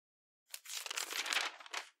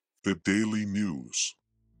The Daily News.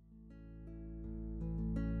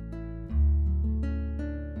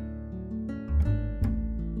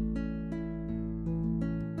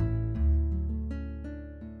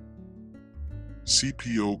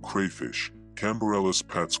 CPO crayfish, Cambarellus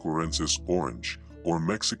patzcuarensis orange, or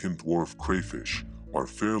Mexican dwarf crayfish, are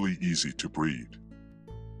fairly easy to breed.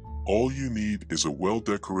 All you need is a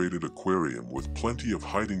well-decorated aquarium with plenty of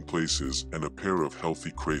hiding places and a pair of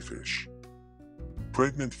healthy crayfish.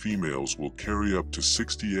 Pregnant females will carry up to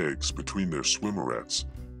 60 eggs between their swimmerets,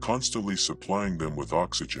 constantly supplying them with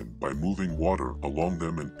oxygen by moving water along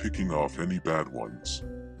them and picking off any bad ones.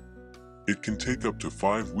 It can take up to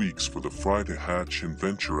 5 weeks for the fry to hatch and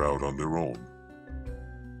venture out on their own.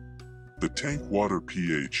 The tank water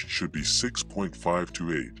pH should be 6.5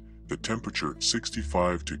 to 8, the temperature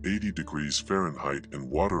 65 to 80 degrees Fahrenheit and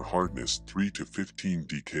water hardness 3 to 15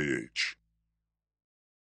 dkh.